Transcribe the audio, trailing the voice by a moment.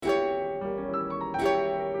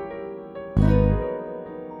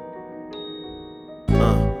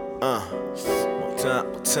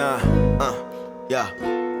time. Yeah.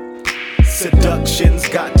 Seduction's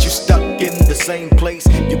got you stuck in the same place.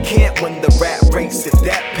 You can't win the rat race at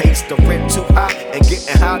that pace. The rent too high and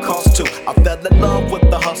getting high cost too. I fell in love with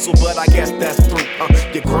the hustle, but I guess that's through.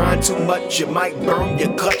 You grind too much, you might burn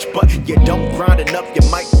your clutch, but you don't grind enough, you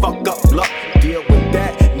might fuck up luck. Deal with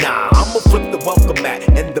that. Nah, I'ma flip the welcome mat,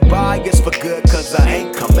 and the buy is for good, cause I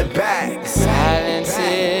ain't coming back. Silence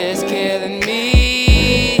is killing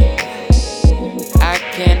me. I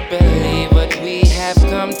can't believe what we have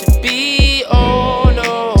come to be. Oh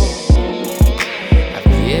no, I've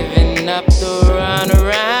given up the run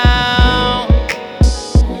around.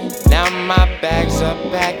 Now my bags are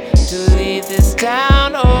packed to leave this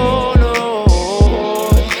town. Oh no,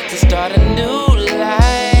 to start a new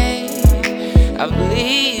life. I'm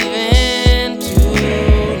leaving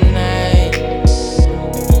tonight.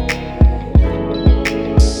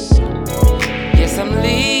 Yes, I'm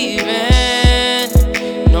leaving.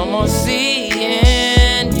 No more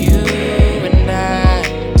seeing you.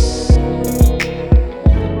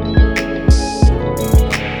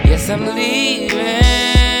 Yes, I'm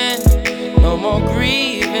leaving, no more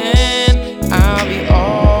grieving, I'll be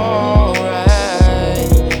alright,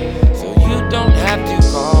 so you don't have to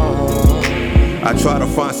call. I try to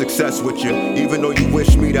find success with you, even though you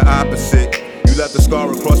wish me the opposite. You left a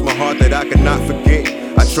scar across my heart that I cannot forget.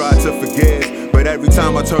 I try to forgive, but every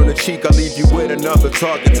time I turn the cheek, I leave you with another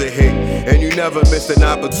target to hit. And you never missed an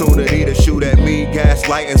opportunity to shoot at me,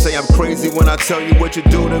 gaslight and say I'm crazy when I tell you what you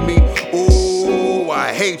do to me. Ooh,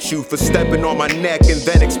 I hate you for stepping on my neck and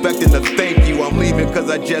then expecting to thank you. I'm leaving cause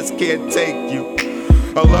I just can't take you.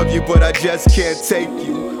 I love you but I just can't take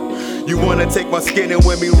you. You wanna take my skin and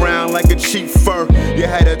wear me round like a cheap fur. You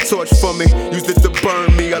had a torch for me, used it to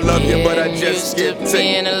burn me. I love you but I just can't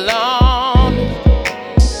take you. Alone,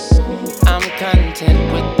 I'm content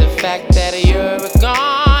with the fact that you're a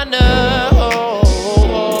goner.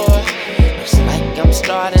 Looks like I'm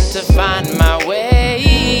starting to find my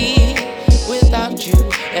way without you.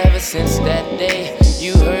 Ever since that day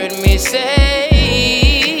you heard me say,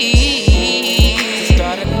 to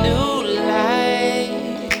start a new life,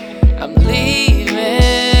 I'm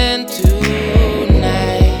leaving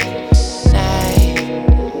tonight.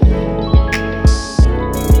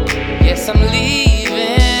 Yes, I'm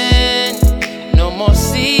leaving. No more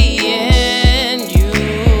seeing you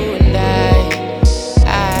and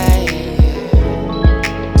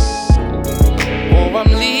oh,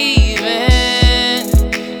 I'm leaving.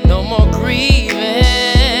 No more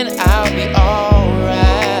grieving. I'll be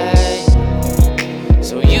alright.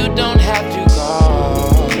 So you don't have to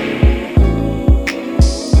call.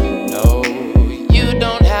 No, you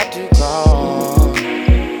don't have to call.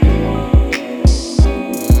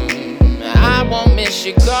 I won't miss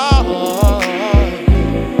your call.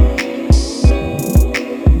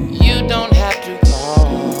 You don't have to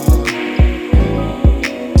call.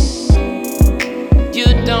 You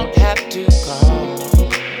don't have to call.